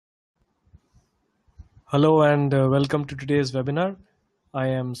Hello and welcome to today's webinar. I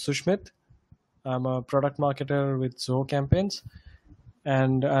am Sushmit. I'm a product marketer with Zoho Campaigns,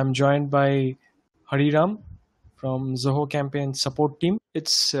 and I'm joined by Hariram from Zoho Campaign support team.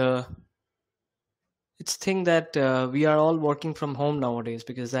 It's thing that we are all working from home nowadays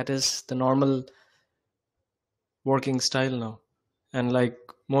because that is the normal working style now. And like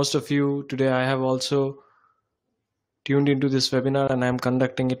most of you today, I have also tuned into this webinar and I'm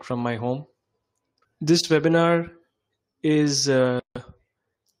conducting it from my home. This webinar is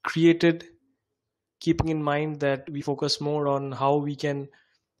created keeping in mind that we focus more on how we can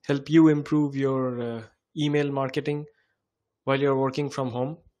help you improve your email marketing while you're working from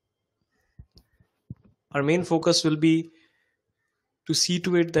home. Our main focus will be to see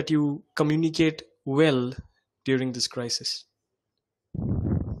to it that you communicate well during this crisis.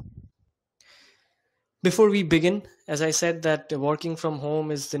 Before we begin, as I said that working from home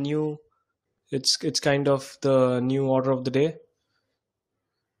is the new it's kind of the new order of the day,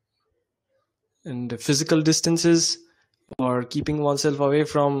 and physical distances or keeping oneself away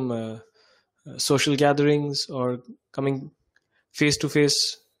from social gatherings or coming face to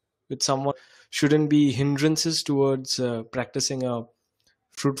face with someone shouldn't be hindrances towards practicing a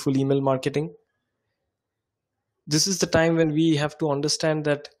fruitful email marketing. This is the time when we have to understand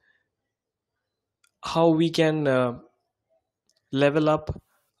that how we can level up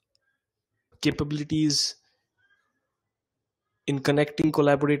capabilities in connecting,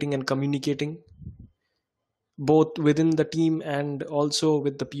 collaborating, and communicating both within the team and also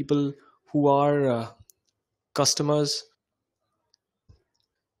with the people who are customers.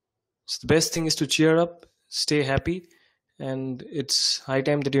 So the best thing is to cheer up, stay happy, and it's high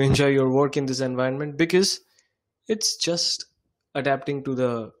time that you enjoy your work in this environment because it's just adapting to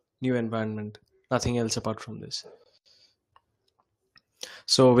the new environment, nothing else apart from this.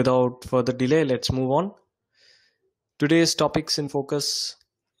 So without further delay, let's move on. Today's topics in focus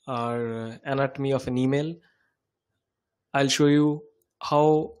are anatomy of an email. I'll show you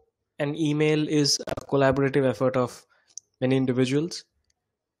how an email is a collaborative effort of many individuals.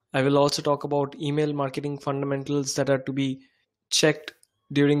 I will also talk about email marketing fundamentals that are to be checked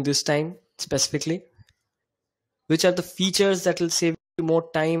during this time specifically, which are the features that will save you more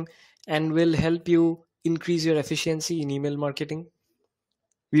time and will help you increase your efficiency in email marketing.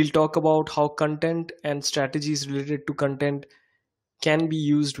 We'll talk about how content and strategies related to content can be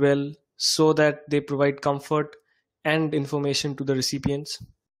used well so that they provide comfort and information to the recipients.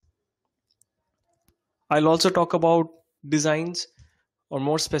 I'll also talk about designs, or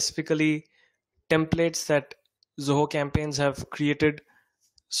more specifically templates that Zoho campaigns have created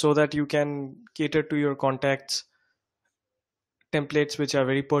so that you can cater to your contacts, templates which are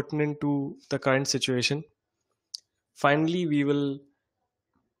very pertinent to the current situation. Finally, we will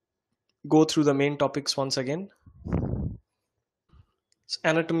go through the main topics once again. It's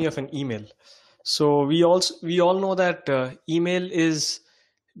anatomy of an email. So we all know that email is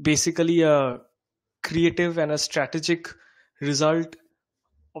basically a creative and a strategic result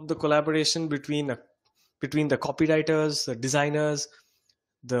of the collaboration between the copywriters, the designers,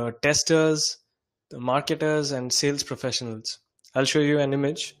 the testers, the marketers, and sales professionals. I'll show you an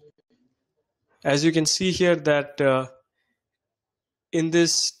image. As you can see here that in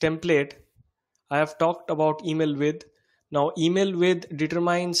this template, I have talked about email with. Now, email with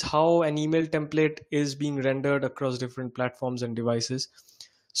determines how an email template is being rendered across different platforms and devices.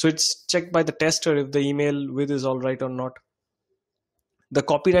 So it's checked by the tester if the email with is all right or not. The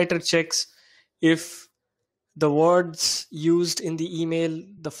copywriter checks if the words used in the email,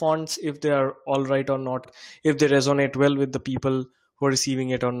 the fonts, if they are all right or not, if they resonate well with the people who are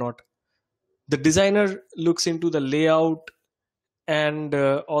receiving it or not. The designer looks into the layout and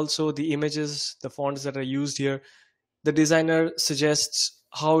also the images, the fonts that are used here. The designer suggests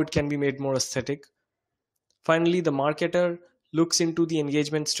how it can be made more aesthetic. Finally, the marketer looks into the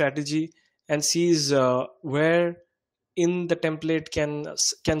engagement strategy and sees where in the template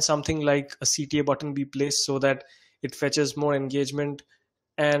can something like a CTA button be placed so that it fetches more engagement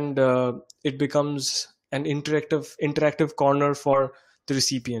and it becomes an interactive corner for the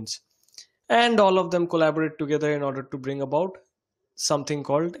recipients. And all of them collaborate together in order to bring about something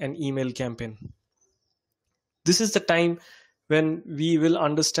called an email campaign. This is the time when we will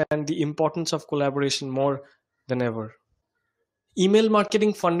understand the importance of collaboration more than ever. Email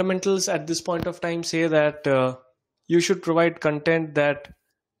marketing fundamentals at this point of time say that you should provide content that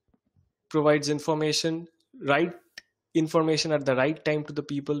provides right information at the right time to the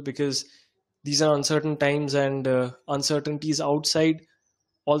people, because these are uncertain times and uncertainties outside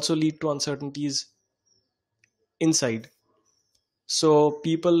also lead to uncertainties inside. So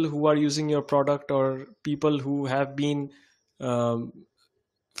people who are using your product, or people who have been um,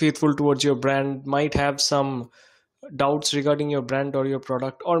 faithful towards your brand, might have some doubts regarding your brand or your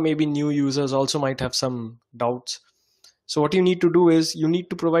product, or maybe new users also might have some doubts. So what you need to do is you need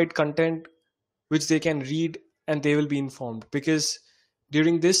to provide content which they can read, and they will be informed, because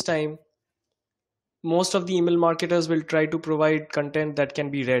during this time most of the email marketers will try to provide content that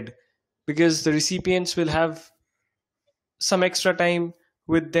can be read, because the recipients will have some extra time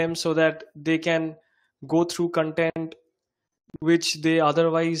with them, so that they can go through content which they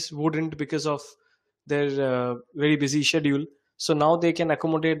otherwise wouldn't, because of their very busy schedule. So now they can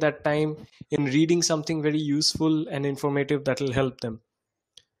accommodate that time in reading something very useful and informative that will help them.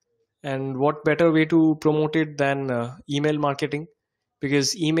 And what better way to promote it than email marketing,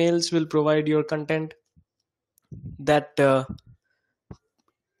 because emails will provide your content that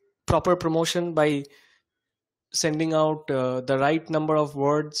proper promotion by sending out the right number of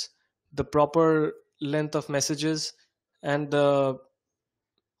words, the proper length of messages, and the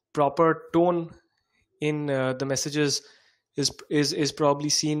proper tone in the messages is probably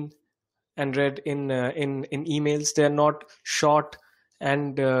seen and read in emails. They are not short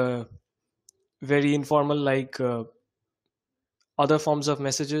and very informal like other forms of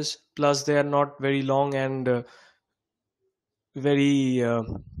messages. Plus, they are not very long and very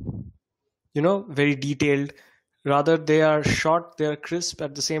very detailed. Rather, they are short, they are crisp.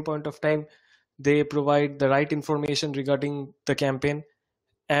 At the same point of time, they provide the right information regarding the campaign,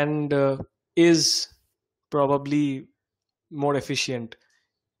 and is probably more efficient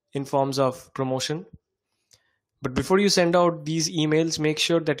in forms of promotion. But before you send out these emails, make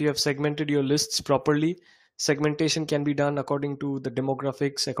sure that you have segmented your lists properly. Segmentation can be done according to the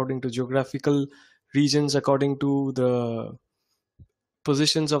demographics, according to geographical regions, according to the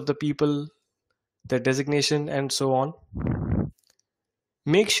positions of the people, their designation, and so on.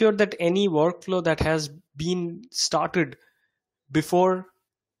 Make sure that any workflow that has been started before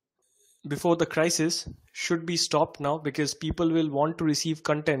before the crisis should be stopped now, because people will want to receive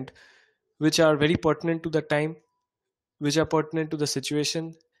content which are very pertinent to the time, which are pertinent to the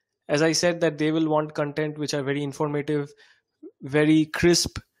situation. As I said, that they will want content which are very informative, very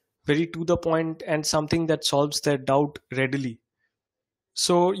crisp, very to the point, and something that solves their doubt readily.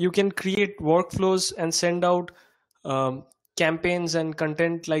 So you can create workflows and send out um, campaigns and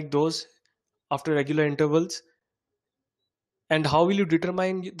content like those after regular intervals. And how will you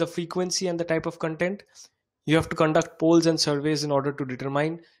determine the frequency and the type of content? You have to conduct polls and surveys in order to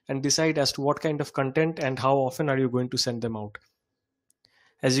determine and decide as to what kind of content and how often are you going to send them out.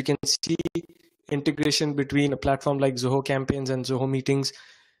 As you can see, integration between a platform like Zoho Campaigns and Zoho Meetings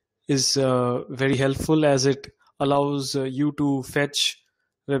is very helpful, as it allows you to fetch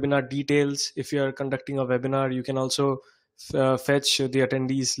webinar details. If you are conducting a webinar, you can also fetch the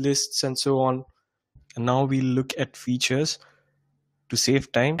attendees lists and so on. And now we'll look at features to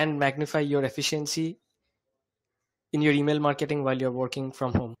save time and magnify your efficiency in your email marketing while you're working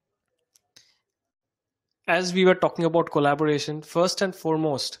from home. As we were talking about collaboration, first and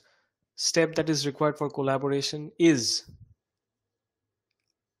foremost step that is required for collaboration is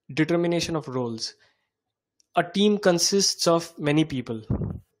determination of roles. A team consists of many people.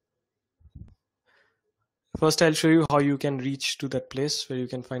 First, I'll show you how you can reach to that place where you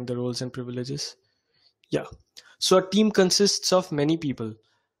can find the roles and privileges. Yeah. So a team consists of many people.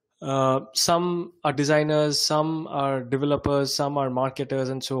 Some are designers, some are developers, some are marketers,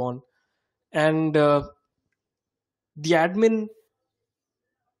 and so on. And the admin,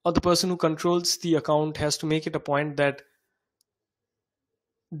 or the person who controls the account, has to make it a point that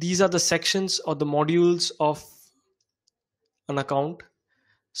these are the sections or the modules of an account.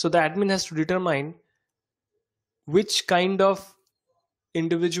 So the admin has to determine which kind of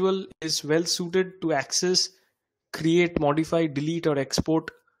individual is well suited to access, create, modify, delete, or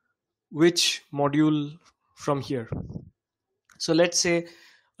export which module from here. So let's say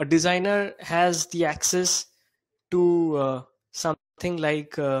a designer has the access to something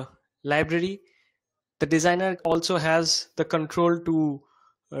like library. The designer also has the control to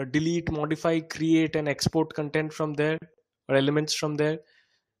delete, modify, create, and export content from there, or elements from there.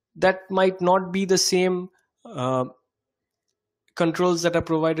 That might not be the same controls that are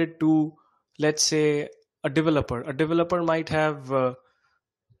provided to, let's say, a developer. A developer might have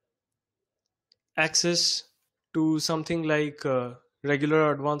access to something like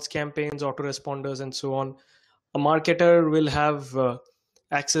regular advanced campaigns, autoresponders, and so on. A marketer will have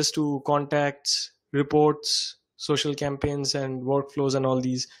access to contacts, reports, social campaigns, and workflows, and all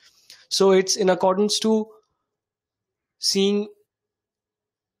these. So it's in accordance to seeing,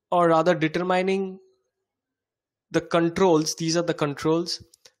 or rather determining, the controls, these are the controls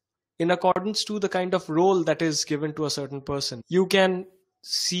in accordance to the kind of role that is given to a certain person. You can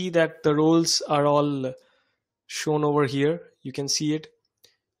see that the roles are all shown over here. You can see it.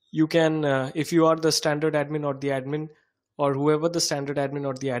 You can, if you are the standard admin or the admin, or whoever the standard admin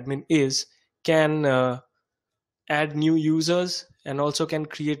or the admin is, can add new users and also can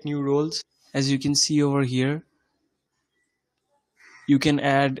create new roles. As you can see over here, you can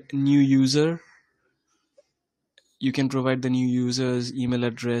add new user, you can provide the new user's email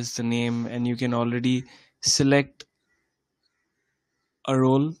address, the name, and you can already select a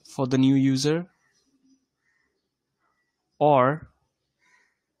role for the new user, or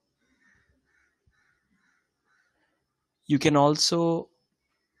you can also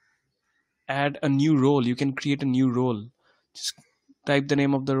add a new role. You can create a new role. Just type the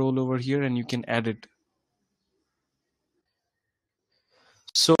name of the role over here and you can add it.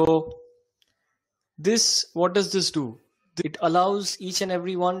 So this, what does this do? It allows each and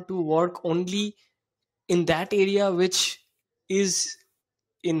everyone to work only in that area which is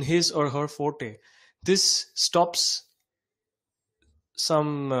in his or her forte. This stops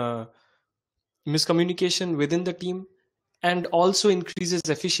some miscommunication within the team and also increases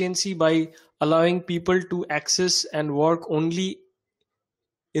efficiency by allowing people to access and work only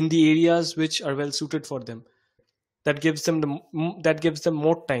in the areas which are well suited for them. That gives them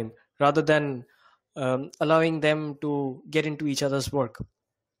more time rather than allowing them to get into each other's work.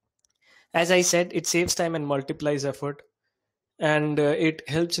 As I said, it saves time and multiplies effort, and it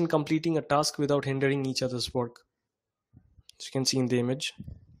helps in completing a task without hindering each other's work, as you can see in the image.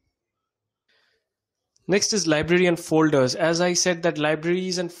 Next is library and folders. As I said, that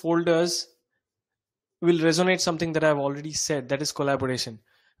libraries and folders will resonate something that I've already said, that is collaboration.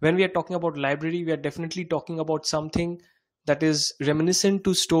 When we are talking about library, we are definitely talking about something that is reminiscent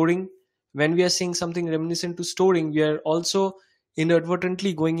to storing. When we are saying something reminiscent to storing, we are also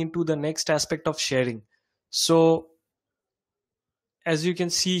inadvertently going into the next aspect of sharing. So as you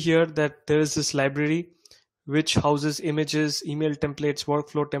can see here, that there is this library which houses images, email templates,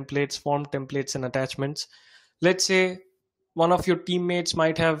 workflow templates, form templates, and attachments. Let's say one of your teammates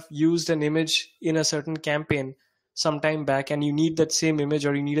might have used an image in a certain campaign some time back, and you need that same image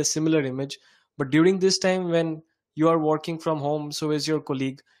or you need a similar image. But during this time when you are working from home, so is your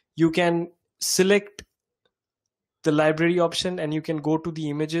colleague, you can select the library option and you can go to the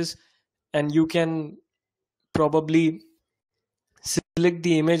images and you can probably select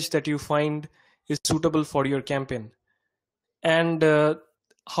the image that you find is suitable for your campaign. And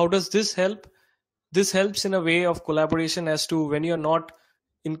how does this help? This helps in a way of collaboration as to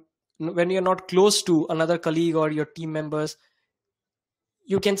in when you're not close to another colleague or your team members,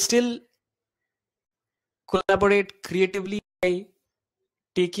 you can still collaborate creatively by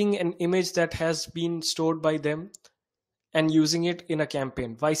taking an image that has been stored by them and using it in a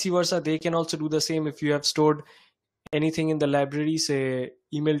campaign. Vice versa, they can also do the same. If you have stored anything in the library, say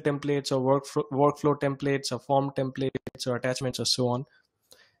email templates or workflow templates or form templates or attachments or so on,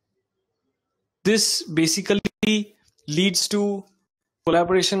 this basically leads to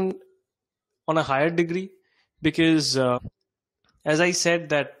collaboration on a higher degree, because as I said,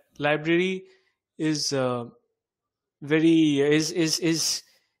 that library is very is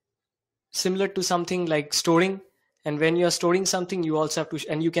similar to something like storing, and when you are storing something, you also have to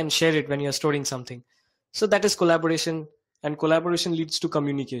and you can share it when you are storing something. So that is collaboration, and collaboration leads to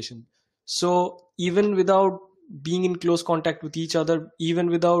communication. So even without being in close contact with each other, even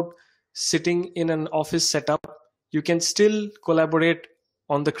without sitting in an office setup, you can still collaborate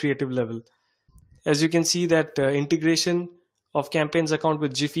on the creative level. As you can see, that integration of campaigns account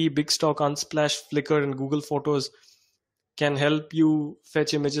with Jiffy, Bigstock, Unsplash, Flickr, and Google Photos can help you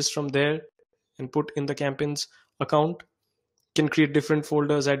fetch images from there and put in the campaigns account. Can create different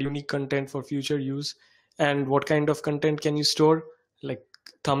folders, add unique content for future use. And what kind of content can you store? Like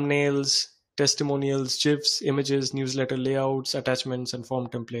thumbnails, testimonials, GIFs, images, newsletter layouts, attachments, and form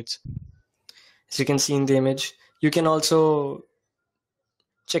templates. As you can see in the image, you can also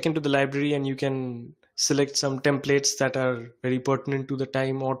check into the library and you can select some templates that are very pertinent to the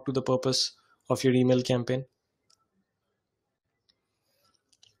time or to the purpose of your email campaign.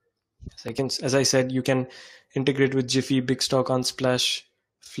 As I said, you can integrate with Jiffy, Bigstock, Unsplash,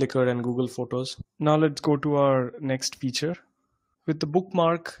 Flickr, and Google Photos. Now let's go to our next feature. With the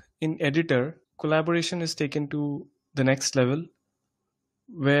bookmark in editor, collaboration is taken to the next level,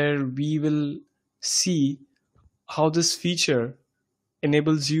 where we will see how this feature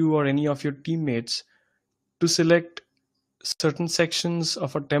enables you or any of your teammates to select certain sections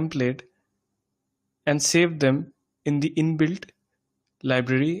of a template and save them in the inbuilt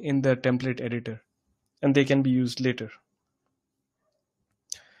library in the template editor. and they can be used later.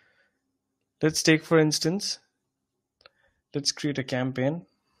 Let's take, for instance, let's create a campaign.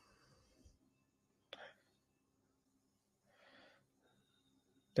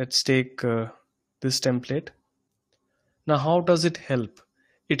 Let's take this template. Now, how does it help?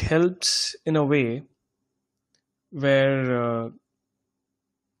 It helps in a way where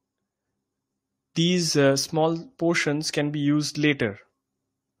these small portions can be used later.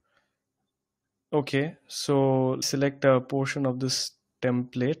 Okay, so select a portion of this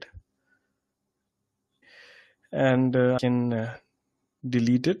template and I can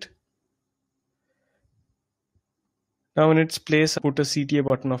delete it. Now in its place, I put a CTA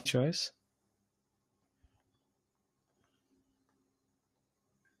button of choice.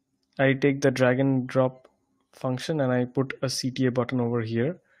 I take the drag and drop function and I put a CTA button over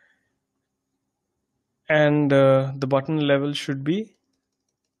here. And the button level should be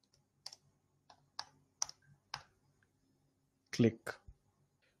click.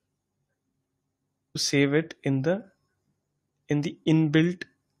 Save it in the inbuilt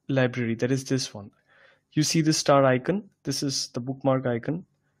library, that is this one. You see the star icon, this is the bookmark icon,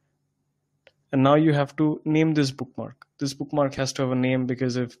 and now you have to name this bookmark. This bookmark has to have a name,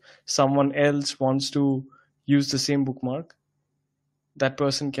 because if someone else wants to use the same bookmark, that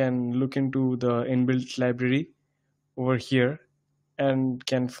person can look into the inbuilt library over here and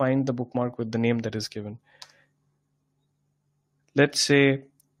can find the bookmark with the name that is given. Let's say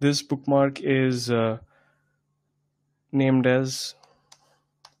this bookmark is named as,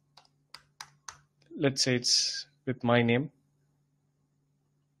 let's say it's with my name.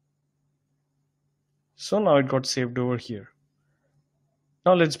 So now it got saved over here.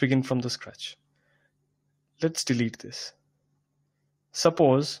 Now let's begin from the scratch. Let's delete this.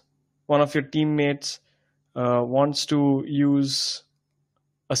 Suppose one of your teammates wants to use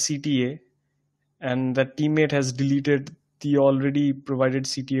a CTA, and that teammate has deleted the already provided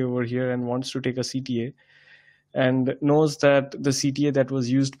CTA over here and wants to take a CTA, and knows that the CTA that was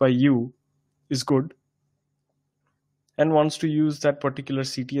used by you is good and wants to use that particular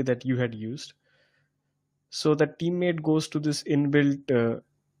CTA that you had used. So that teammate goes to this inbuilt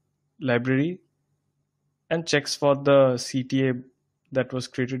library and checks for the CTA that was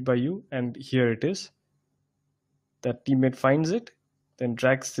created by you, and here it is. That teammate finds it, then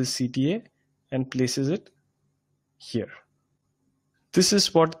drags this CTA and places it here. This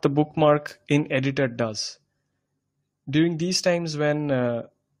is what the bookmark in editor does. During these times when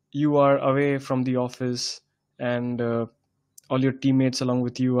you are away from the office and all your teammates along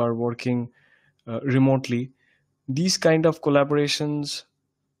with you are working remotely, these kind of collaborations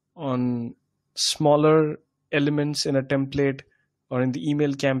on smaller elements in a template or in the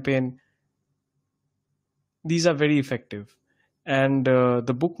email campaign, these are very effective. And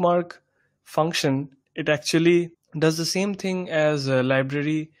the bookmark function, it actually does the same thing as a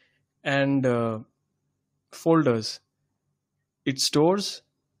library and folders. It stores,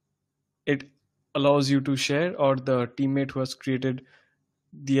 it allows you to share, or the teammate who has created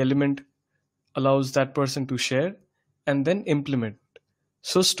the element allows that person to share and then implement.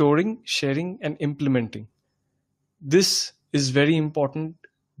 So storing, sharing, and implementing, this is very important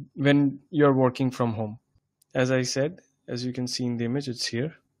when you're working from home. As I said, as you can see in the image, it's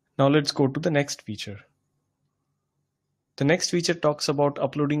here. Now let's go to the next feature. The next feature talks about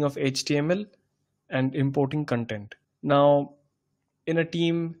uploading of HTML and importing content. Now, in a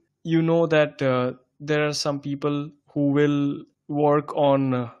team, you know that there are some people who will work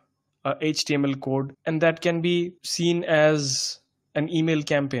on HTML code, and that can be seen as an email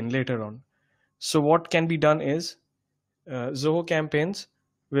campaign later on. So what can be done is Zoho campaigns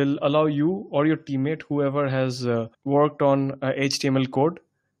will allow you or your teammate, whoever has worked on HTML code,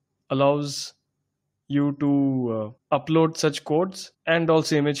 allows you to upload such codes and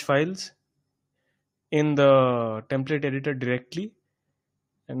also image files in the template editor directly.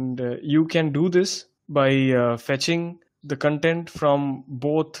 And you can do this by fetching the content from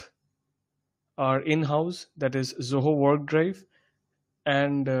both our in-house, that is Zoho Work Drive,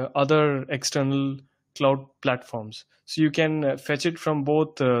 and other external cloud platforms. So you can fetch it from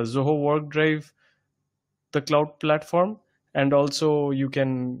both Zoho Work Drive, the cloud platform, and also you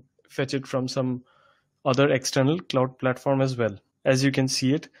can fetch it from some other external cloud platform as well. As you can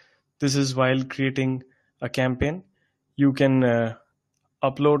see it, this is while creating a campaign. You can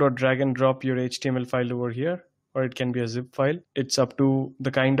upload or drag and drop your HTML file over here, or it can be a zip file. It's up to the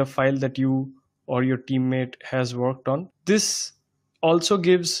kind of file that you or your teammate has worked on. This also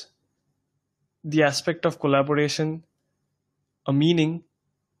gives the aspect of collaboration a meaning,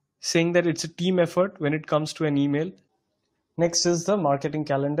 saying that it's a team effort when it comes to an email. Next is the marketing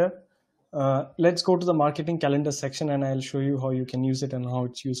calendar. Let's go to the marketing calendar section, and I'll show you how you can use it and how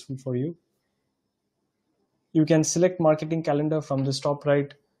it's useful for you. You can select marketing calendar from this top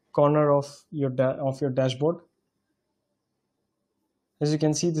right corner of your dashboard. As you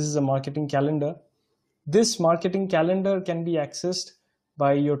can see, this is a marketing calendar. This marketing calendar can be accessed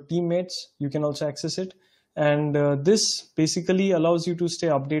by your teammates. You can also access it. And this basically allows you to stay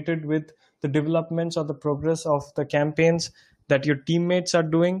updated with the developments or the progress of the campaigns that your teammates are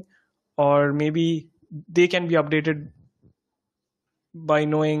doing, or maybe they can be updated by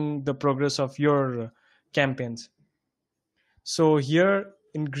knowing the progress of your campaigns. So here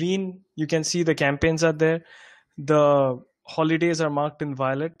in green, you can see the campaigns are there. The holidays are marked in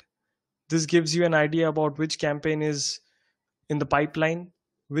violet. This gives you an idea about which campaign is in the pipeline,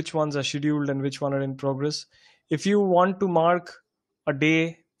 which ones are scheduled, and which one are in progress. If you want to mark a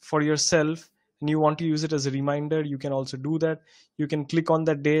day for yourself and you want to use it as a reminder, you can also do that. You can click on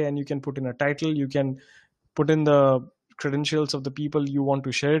that day and you can put in a title. You can put in the credentials of the people you want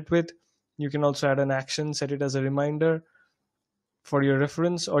to share it with. You can also add an action, set it as a reminder for your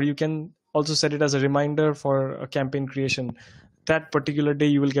reference, or you can also set it as a reminder for a campaign creation. That particular day,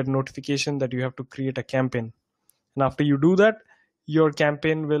 you will get notification that you have to create a campaign. And after you do that, your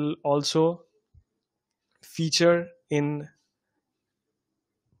campaign will also feature in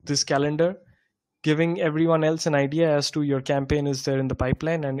this calendar, giving everyone else an idea as to your campaign is there in the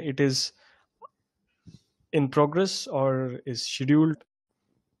pipeline and it is in progress or is scheduled.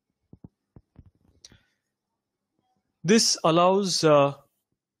 This allows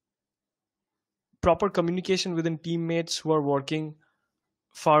proper communication within teammates who are working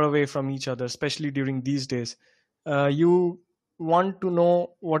far away from each other, especially during these days. You want to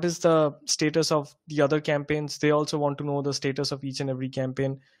know what is the status of the other campaigns. They also want to know the status of each and every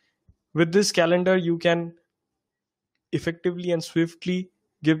campaign. With this calendar, you can effectively and swiftly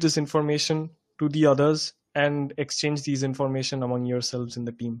give this information to the others and exchange these information among yourselves in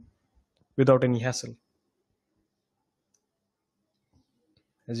the team without any hassle,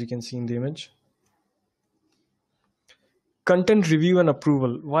 as you can see in the image. Content review and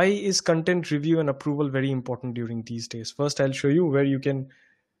approval. Why is content review and approval very important during these days? First, I'll show you where you can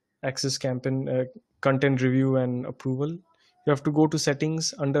access campaign content review and approval. You have to go to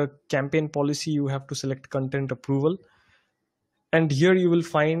settings. Under campaign policy, you have to select content approval, and here you will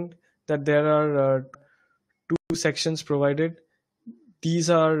find that there are two sections provided. These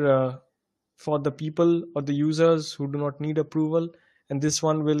are for the people or the users who do not need approval, and this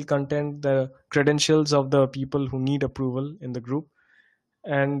one will contain the credentials of the people who need approval in the group.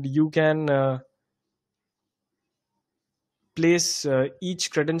 And you can place each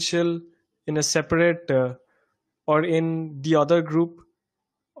credential in a separate or in the other group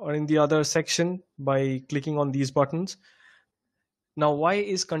or in the other section by clicking on these buttons. Now, why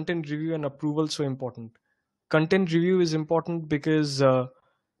is content review and approval so important? Content review is important because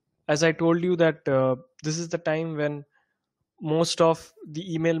as I told you that this is the time when most of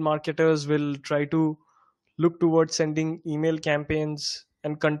the email marketers will try to look towards sending email campaigns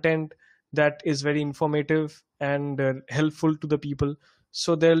and content that is very informative and helpful to the people.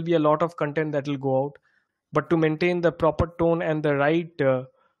 So there will be a lot of content that will go out, but to maintain the proper tone and the right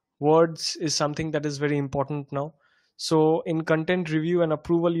words is something that is very important now. So in content review and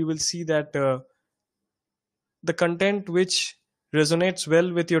approval, you will see that the content which resonates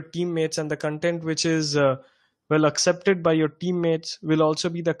well with your teammates and the content which is well accepted by your teammates will also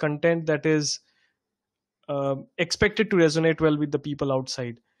be the content that is expected to resonate well with the people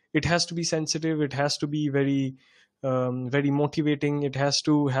outside. It has to be sensitive, it has to be very very motivating, it has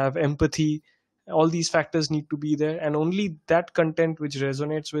to have empathy. All these factors need to be there, and only that content which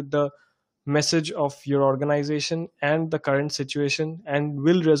resonates with the message of your organization and the current situation and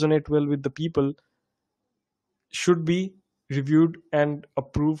will resonate well with the people should be reviewed and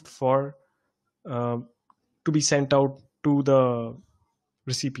approved for uh, to be sent out to the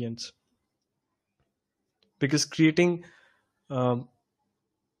recipients. Because creating um,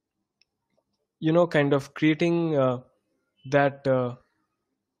 kind of creating that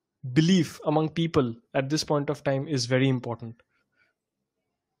belief among people at this point of time is very important.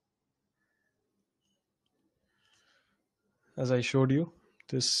 As I showed you,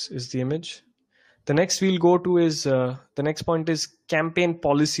 this is the image. The next we'll go to is the next point is campaign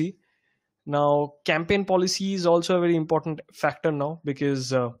policy. Now, campaign policy is also a very important factor now,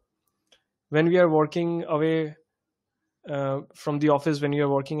 because when we are working away from the office, when you are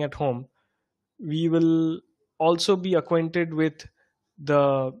working at home, we will also be acquainted with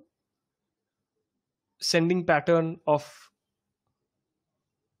the sending pattern of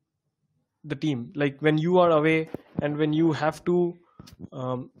the team. Like when you are away and when you have to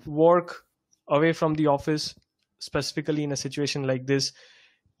work away from the office, specifically in a situation like this,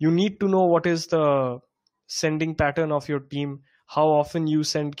 you need to know what is the sending pattern of your team, how often you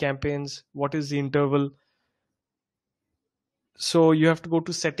send campaigns, what is the interval. So you have to go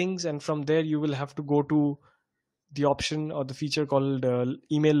to settings, and from there you will have to go to the option or the feature called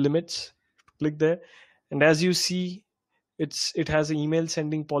email limits. Click there, and as you see, it has an email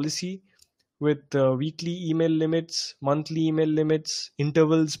sending policy with weekly email limits, monthly email limits,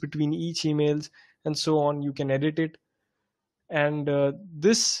 intervals between each emails, and so on. You can edit it, and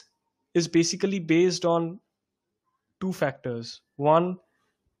this is basically based on two factors. One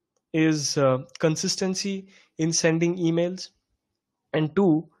is consistency in sending emails, and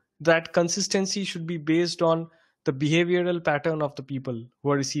two, that consistency should be based on the behavioral pattern of the people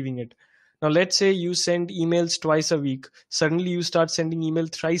who are receiving it. Now let's say you send emails twice a week, suddenly you start sending email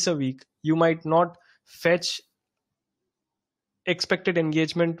thrice a week, you might not fetch expected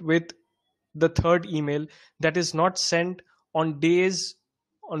engagement with the third email that is not sent on days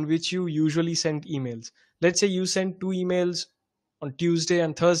on which you usually send emails. Let's say you send two emails on Tuesday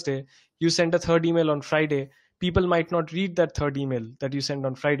and Thursday, you send a third email on Friday. People might not read that third email that you send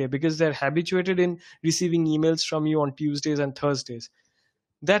on Friday because they're habituated in receiving emails from you on Tuesdays and Thursdays.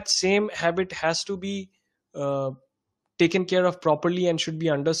 That same habit has to be uh, taken care of properly and should be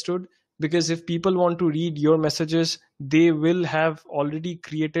understood, because if people want to read your messages, they will have already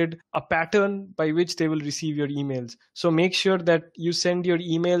created a pattern by which they will receive your emails. So make sure that you send your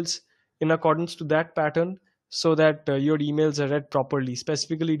emails in accordance to that pattern, so that your emails are read properly,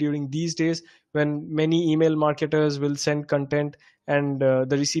 specifically during these days when many email marketers will send content, and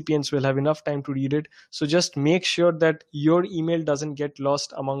the recipients will have enough time to read it. So just make sure that your email doesn't get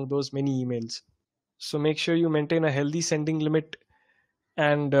lost among those many emails. So make sure you maintain a healthy sending limit,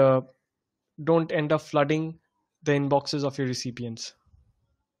 and don't end up flooding the inboxes of your recipients.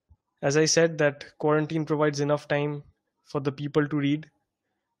 As I said, that quarantine provides enough time for the people to read,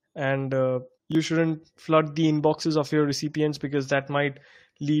 and you shouldn't flood the inboxes of your recipients, because that might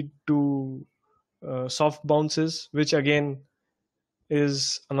lead to soft bounces, which again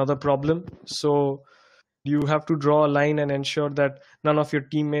is another problem. So you have to draw a line and ensure that none of your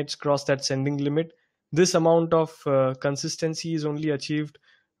teammates cross that sending limit. This amount of consistency is only achieved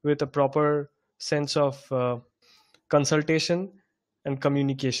with a proper sense of consultation and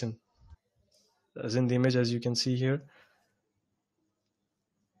communication, as in the image, as you can see here.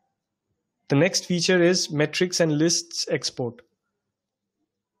 The next feature is metrics and lists export.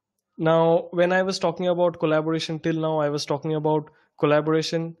 Now, when I was talking about collaboration till now, I was talking about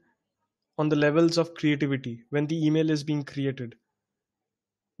collaboration on the levels of creativity when the email is being created.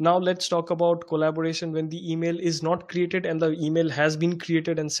 Now let's talk about collaboration when the email is not created and the email has been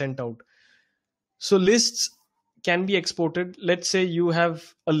created and sent out. So lists can be exported. Let's say you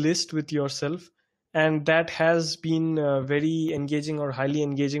have a list with yourself, and that has been very engaging or highly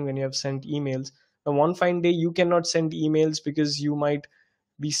engaging when you have sent emails. Now one fine day you cannot send emails because you might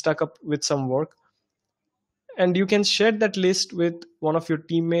be stuck up with some work, and you can share that list with one of your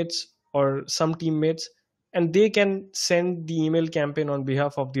teammates or some teammates, and they can send the email campaign on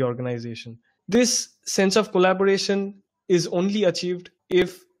behalf of the organization. This sense of collaboration is only achieved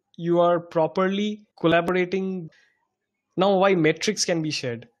if you are properly collaborating. Now, why metrics can be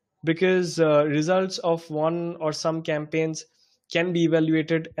shared? Because results of one or some campaigns can be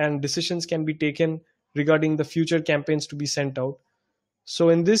evaluated and decisions can be taken regarding the future campaigns to be sent out. So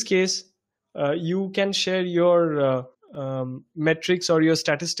in this case, you can share your metrics or your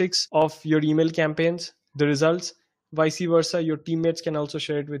statistics of your email campaigns, the results. Vice versa, your teammates can also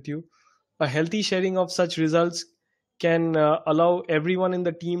share it with you. A healthy sharing of such results can allow everyone in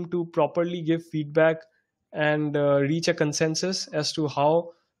the team to properly give feedback and reach a consensus as to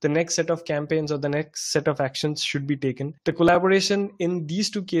how the next set of campaigns or the next set of actions should be taken. The collaboration in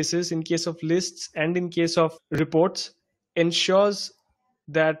these two cases, in case of lists and in case of reports, ensures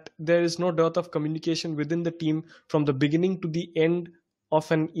that there is no dearth of communication within the team from the beginning to the end of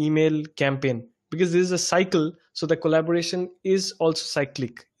an email campaign, because this is a cycle. So the collaboration is also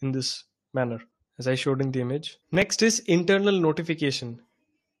cyclic in this manner, as I showed in the image. Next is internal notification.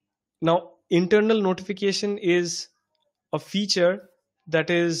 Now, internal notification is a feature that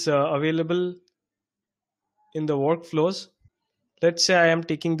is available in the workflows. Let's say I am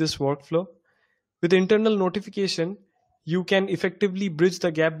taking this workflow. With internal notification, you can effectively bridge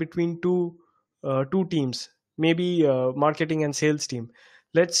the gap between two teams, maybe marketing and sales team.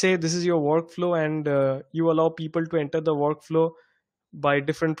 Let's say this is your workflow, and you allow people to enter the workflow by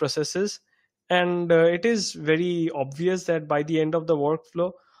different processes, and it is very obvious that by the end of the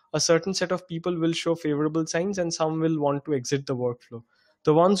workflow, a certain set of people will show favorable signs and some will want to exit the workflow.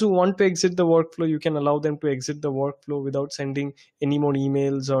 The ones who want to exit the workflow, you can allow them to exit the workflow without sending any more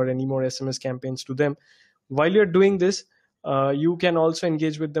emails or any more SMS campaigns to them. While you're doing this, you can also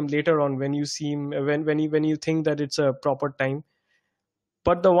engage with them later on when you seem when you think that it's a proper time.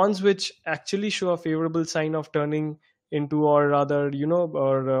 But the ones which actually show a favorable sign of turning into, or rather,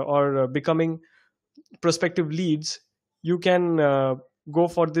 or becoming prospective leads, you can go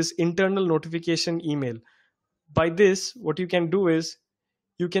for this internal notification email. By this, what you can do is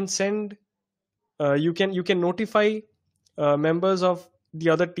you can send you can notify members of the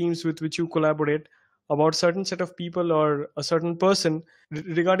other teams with which you collaborate about certain set of people or a certain person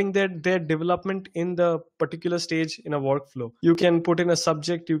regarding their development in the particular stage in a workflow. You can put in a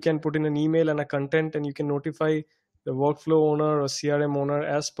subject, you can put in an email and a content, and you can notify the workflow owner or CRM owner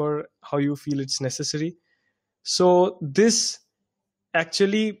as per how you feel it's necessary. So this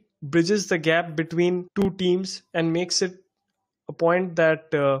actually bridges the gap between two teams and makes it a point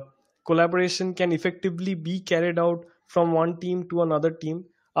that collaboration can effectively be carried out from one team to another team.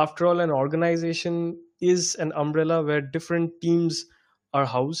 After all, an organization is an umbrella where different teams are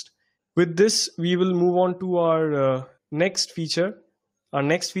housed. With this, we will move on to our next feature. Our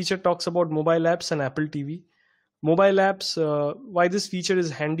next feature talks about mobile apps and Apple TV. Mobile apps, why this feature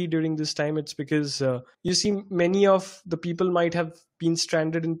is handy during this time, it's because you see many of the people might have been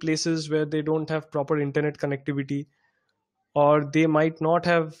stranded in places where they don't have proper internet connectivity, or they might not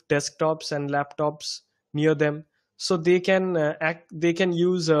have desktops and laptops near them. So they can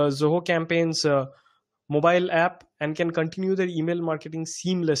use Zoho campaigns mobile app and can continue their email marketing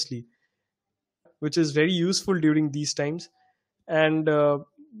seamlessly, which is very useful during these times. And the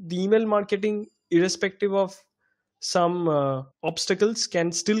email marketing, irrespective of some obstacles,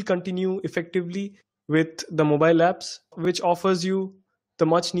 can still continue effectively with the mobile apps, which offers you the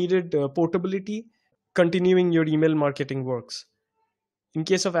much needed portability, continuing your email marketing works. In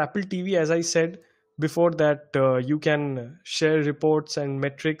case of Apple TV, as I said before, that you can share reports and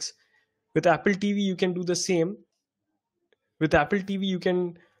metrics. With Apple TV, you can do the same. With Apple TV, you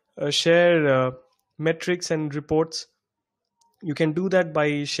can share metrics and reports. You can do that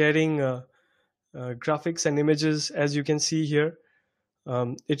by sharing graphics and images, as you can see here.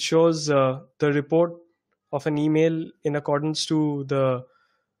 It shows the report of an email in accordance to the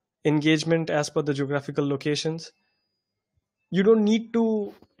engagement as per the geographical locations. You don't need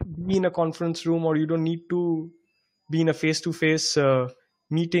to be in a conference room, or you don't need to be in a face-to-face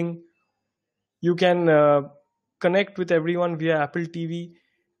meeting. You can connect with everyone via Apple TV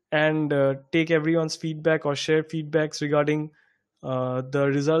and take everyone's feedback or share feedbacks regarding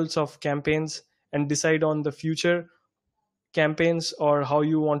the results of campaigns, and decide on the future campaigns or how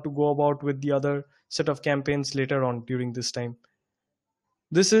you want to go about with the other set of campaigns later on during this time.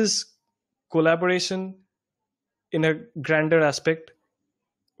 This is collaboration in a grander aspect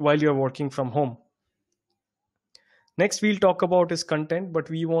while you're working from home. Next, we'll talk about is content, but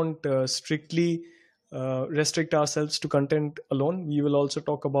we won't strictly restrict ourselves to content alone. We will also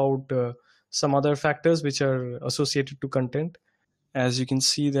talk about some other factors which are associated to content. As you can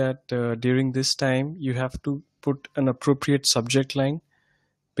see that during this time, you have to put an appropriate subject line,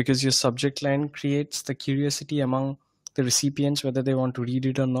 because your subject line creates the curiosity among the recipients whether they want to read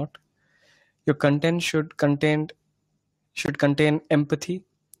it or not. Your content should contain empathy,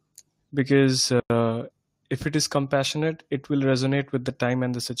 because if it is compassionate, it will resonate with the time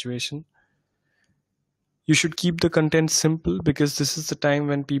and the situation. You should keep the content simple, because this is the time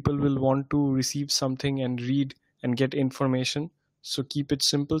when people will want to receive something and read and get information. So keep it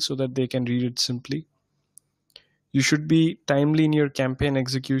simple so that they can read it simply. You should be timely in your campaign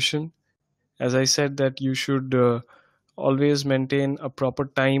execution. As I said, that you should always maintain a proper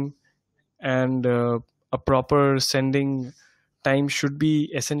time, and a proper sending time should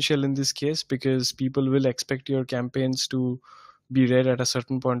be essential in this case, because people will expect your campaigns to be read at a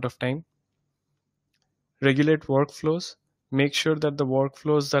certain point of time. Regulate workflows. Make sure that the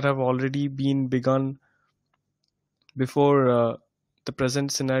workflows that have already been begun before the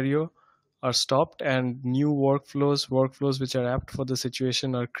present scenario are stopped, and new workflows which are apt for the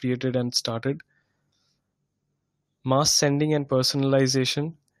situation, are created and started. Mass sending and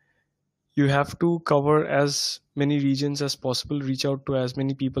personalization. You have to cover as many regions as possible, reach out to as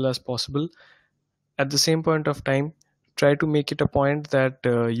many people as possible. At the same point of time, try to make it a point that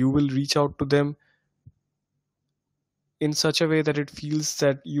you will reach out to them in such a way that it feels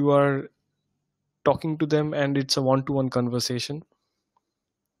that you are talking to them and it's a one-to-one conversation.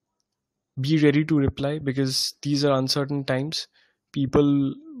 Be ready to reply, because these are uncertain times.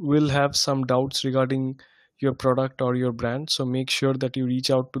 People will have some doubts regarding your product or your brand. So make sure that you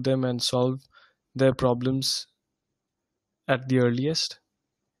reach out to them and solve their problems at the earliest.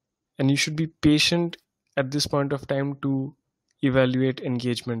 And you should be patient at this point of time to evaluate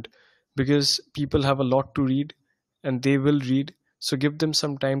engagement, because people have a lot to read and they will read. So give them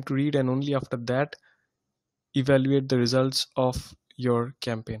some time to read, and only after that evaluate the results of your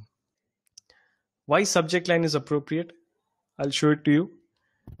campaign. Why subject line is appropriate? I'll show it to you.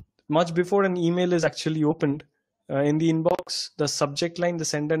 Much before an email is actually opened, in the inbox, the subject line, the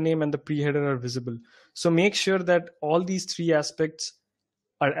sender name, and the pre-header are visible. So make sure that all these three aspects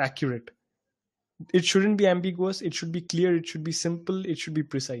are accurate. It shouldn't be ambiguous, it should be clear, it should be simple, it should be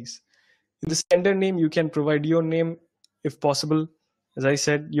precise. In the sender name, you can provide your name if possible. As I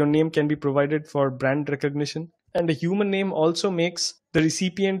said, your name can be provided for brand recognition. And a human name also makes the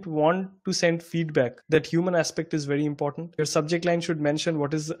recipient want to send feedback. That human aspect is very important. Your subject line should mention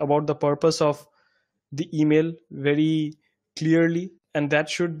what is about the purpose of the email very clearly, and that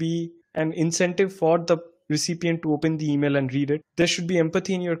should be an incentive for the recipient to open the email and read it. There should be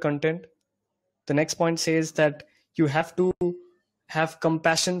empathy in your content. The next point says that you have to have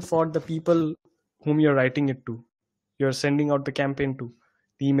compassion for the people whom you're writing it to, you're sending out the campaign to,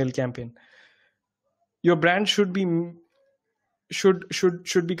 the email campaign. Your brand should be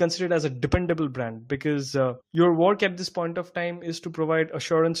considered as a dependable brand, because your work at this point of time is to provide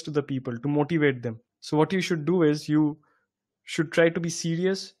assurance to the people, to motivate them. So what you should do is you should try to be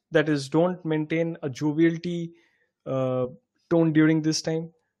serious. That is, don't maintain a jovialty uh, tone during this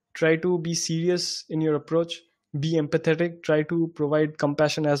time. Try to be serious in your approach. Be empathetic. Try to provide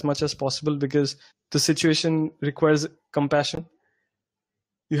compassion as much as possible, because the situation requires compassion.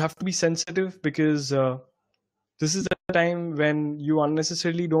 You have to be sensitive, because this is a time when you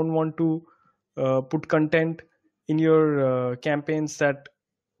unnecessarily don't want to put content in your campaigns that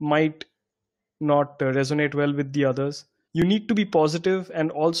might not resonate well with the others. You need to be positive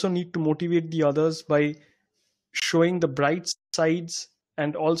and also need to motivate the others by showing the bright sides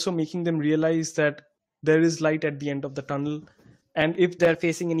and also making them realize that there is light at the end of the tunnel. And if they're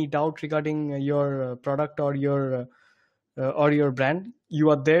facing any doubt regarding your product or your brand, you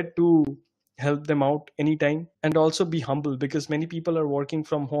are there to help them out anytime. And also be humble, because many people are working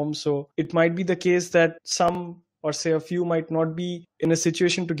from home, so it might be the case that some, or say a few, might not be in a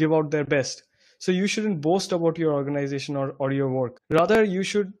situation to give out their best. So you shouldn't boast about your organization or your work. Rather, you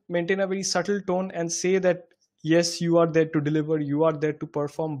should maintain a very subtle tone and say that yes, you are there to deliver, you are there to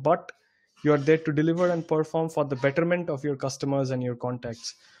perform, but you are there to deliver and perform for the betterment of your customers and your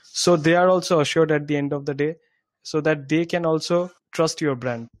contacts, so they are also assured at the end of the day, so that they can also trust your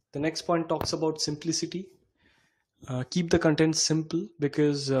brand. The next point talks about simplicity. Keep the content simple,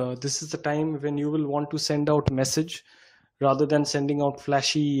 because this is the time when you will want to send out a message rather than sending out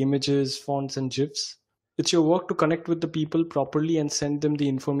flashy images, fonts, and gifs. It's your work to connect with the people properly and send them the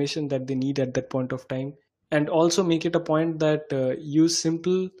information that they need at that point of time. And also make it a point that you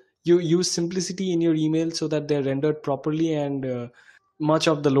use simplicity in your email, so that they're rendered properly, and much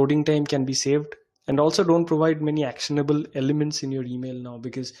of the loading time can be saved. And also don't provide many actionable elements in your email now,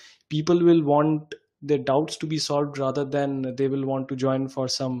 because people will want their doubts to be solved rather than they will want to join for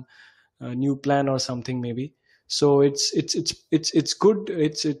some new plan or something maybe. So it's good,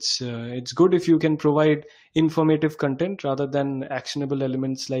 it's good if you can provide informative content rather than actionable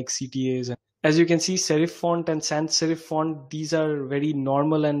elements like CTAs. As you can see, serif font and sans serif font, these are very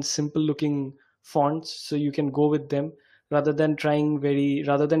normal and simple looking fonts, so you can go with them rather than trying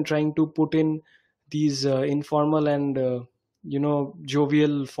to put in these informal and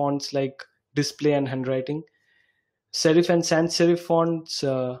jovial fonts like display and handwriting. Serif and sans serif fonts,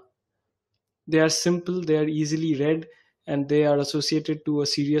 they are simple, they are easily read, and they are associated to a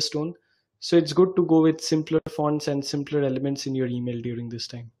serious tone. So it's good to go with simpler fonts and simpler elements in your email during this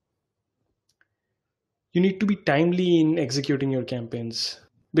time. You need to be timely in executing your campaigns,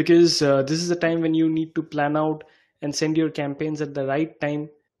 because this is the time when you need to plan out and send your campaigns at the right time.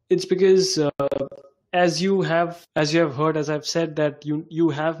 It's because as you have heard, as I've said, that you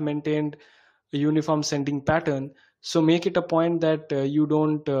have maintained a uniform sending pattern. So make it a point that you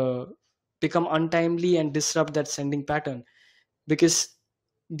don't become untimely and disrupt that sending pattern, because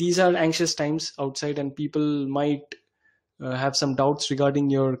these are anxious times outside and people might have some doubts regarding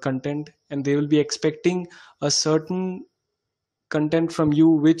your content, and they will be expecting a certain content from you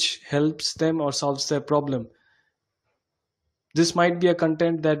which helps them or solves their problem. This might be a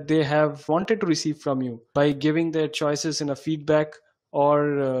content that they have wanted to receive from you by giving their choices in a feedback,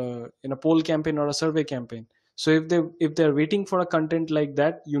 or in a poll campaign or a survey campaign. So if they're waiting for a content like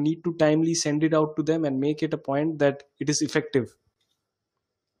that, you need to timely send it out to them and make it a point that it is effective.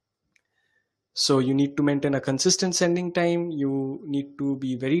 So you need to maintain a consistent sending time. You need to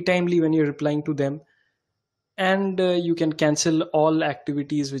be very timely when you're replying to them. And you can cancel all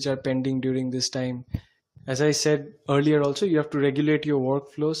activities which are pending during this time. As I said earlier, also, you have to regulate your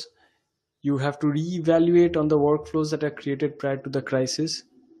workflows. You have to reevaluate on the workflows that are created prior to the crisis.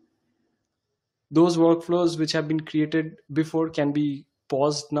 Those workflows which have been created before can be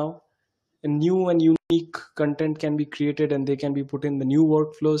paused now. And new and unique content can be created and they can be put in the new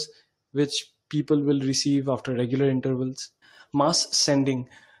workflows which people will receive after regular intervals. Mass sending.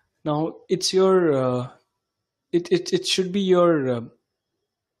 Now, it's your it should be your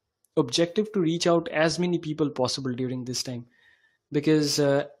objective to reach out as many people possible during this time, because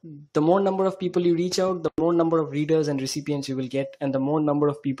the more number of people you reach out, the more number of readers and recipients you will get, and the more number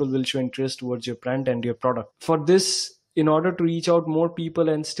of people will show interest towards your brand and your product. For this, in order to reach out more people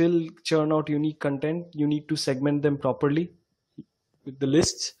and still churn out unique content, you need to segment them properly with the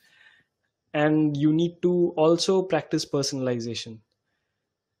lists, and you need to also practice personalization.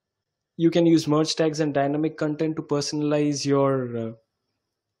 You can use merge tags and dynamic content to personalize your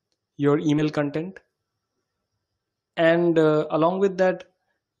email content. And along with that,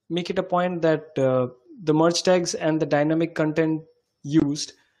 make it a point that the merge tags and the dynamic content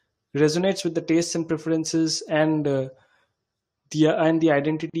used resonates with the tastes and preferences and the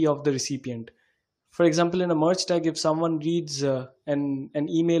identity of the recipient. For example, in a merge tag, if someone reads an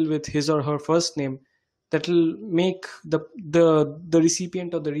email with his or her first name, that will make the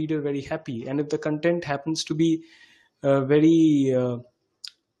recipient or the reader very happy. And if the content happens to be very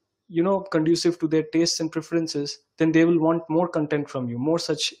conducive to their tastes and preferences, then they will want more content from you, more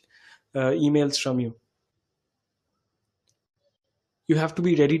such emails from you. You have to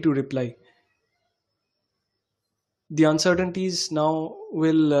be ready to reply. The uncertainties now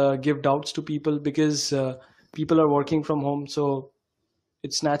will give doubts to people, because people are working from home. So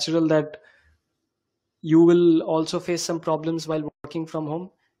it's natural that you will also face some problems while working from home,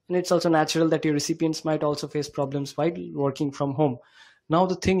 and it's also natural that your recipients might also face problems while working from home. Now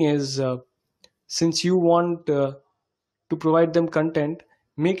the thing is, since you want to provide them content,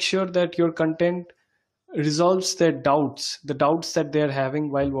 make sure that your content resolves their doubts, the doubts that they're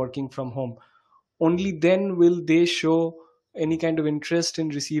having while working from home. Only then will they show any kind of interest in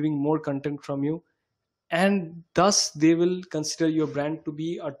receiving more content from you, and thus they will consider your brand to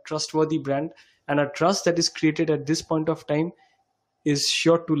be a trustworthy brand, and a trust that is created at this point of time is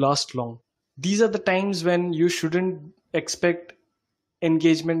sure to last long. These are the times when you shouldn't expect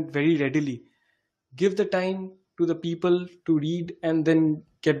engagement very readily. Give the time to the people to read and then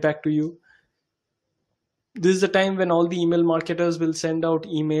get back to you. This is the time when all the email marketers will send out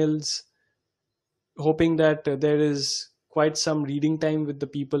emails hoping that there is quite some reading time with the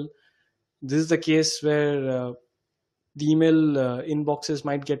people. This is the case where the email inboxes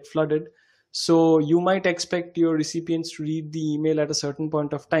might get flooded. So you might expect your recipients to read the email at a certain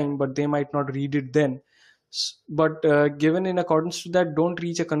point of time, but they might not read it then. But given in accordance to that, don't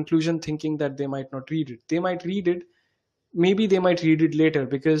reach a conclusion thinking that they might not read it. They might read it. Maybe they might read it later,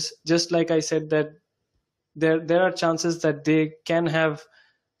 because just like I said, that there are chances that they can have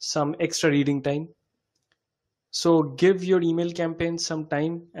some extra reading time. So give your email campaign some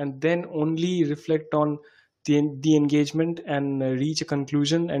time and then only reflect on the engagement and reach a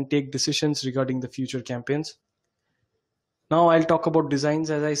conclusion and take decisions regarding the future campaigns. Now I'll talk about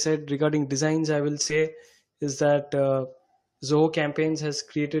designs. As I said, regarding designs, I will say is that Zoho Campaigns has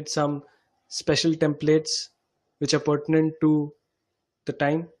created some special templates which are pertinent to the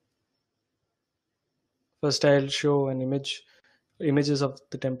time. First, I'll show images of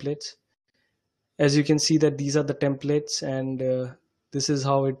the templates. As you can see that these are the templates, and this is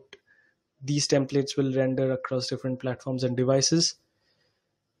how these templates will render across different platforms and devices.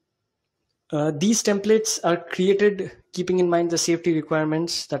 These templates are created keeping in mind the safety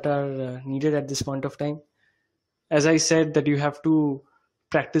requirements that are needed at this point of time. As I said, that you have to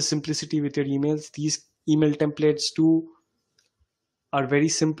practice simplicity with your emails. These email templates too are very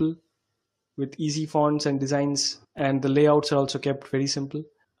simple with easy fonts and designs, and the layouts are also kept very simple.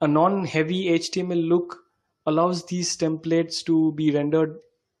 A non-heavy HTML look allows these templates to be rendered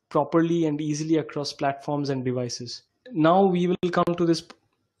properly and easily across platforms and devices. Now we will come to this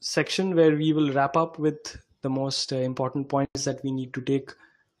section where we will wrap up with the most important points that we need to take a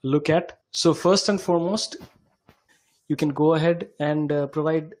look at. So first and foremost, you can go ahead and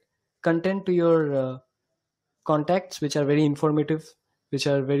provide content to your contacts which are very informative, which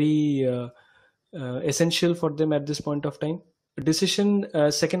are very essential for them at this point of time. Decision,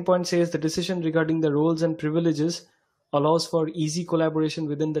 second point says the decision regarding the roles and privileges allows for easy collaboration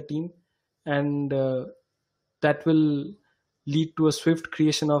within the team, and that will lead to a swift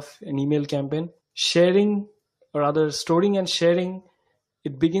creation of an email campaign. Sharing, or rather storing and sharing,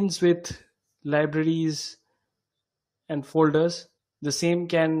 it begins with libraries and folders. The same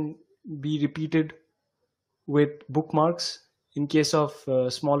can be repeated with bookmarks in case of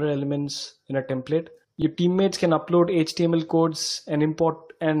smaller elements in a template. Your teammates can upload HTML codes and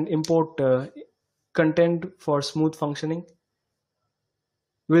import content for smooth functioning.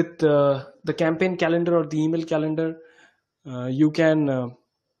 With the campaign calendar or the email calendar, you can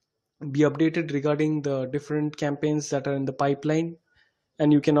be updated regarding the different campaigns that are in the pipeline,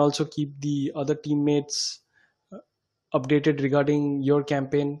 and you can also keep the other teammates updated regarding your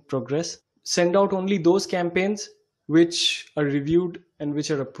campaign progress. Send out only those campaigns which are reviewed and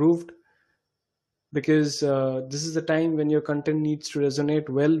which are approved, because this is the time when your content needs to resonate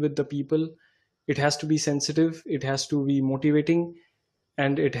well with the people. It has to be sensitive, it has to be motivating,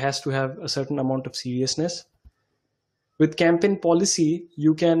 and it has to have a certain amount of seriousness. With campaign policy,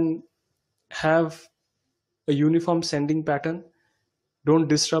 you can have a uniform sending pattern. Don't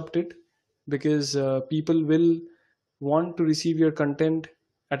disrupt it, because people will want to receive your content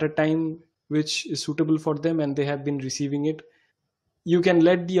at a time which is suitable for them and they have been receiving it. You can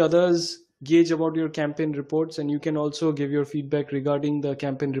let the others gauge about your campaign reports, and you can also give your feedback regarding the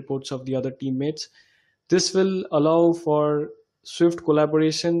campaign reports of the other teammates. This will allow for swift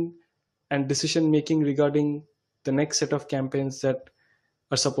collaboration and decision making regarding the next set of campaigns that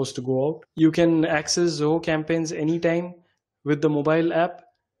are supposed to go out. You can access Zoho campaigns anytime with the mobile app,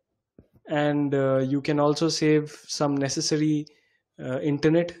 and you can also save some necessary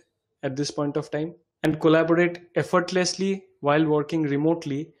internet at this point of time, and collaborate effortlessly while working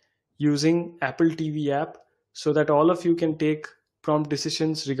remotely using Apple TV app, so that all of you can take prompt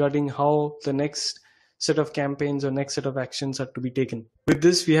decisions regarding how the next set of campaigns or next set of actions are to be taken. With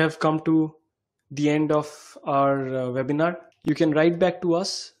this, we have come to the end of our webinar. You can write back to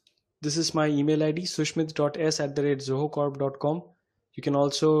us. This is my email ID, sushmit.s@zohocorp.com. You can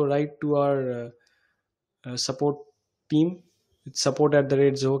also write to our support team. It's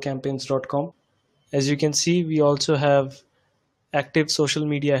support@zohocampaigns.com. As you can see, we also have active social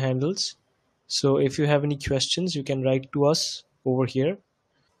media handles. So if you have any questions, you can write to us over here.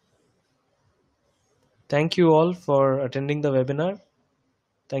 Thank you all for attending the webinar.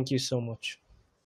 Thank you so much.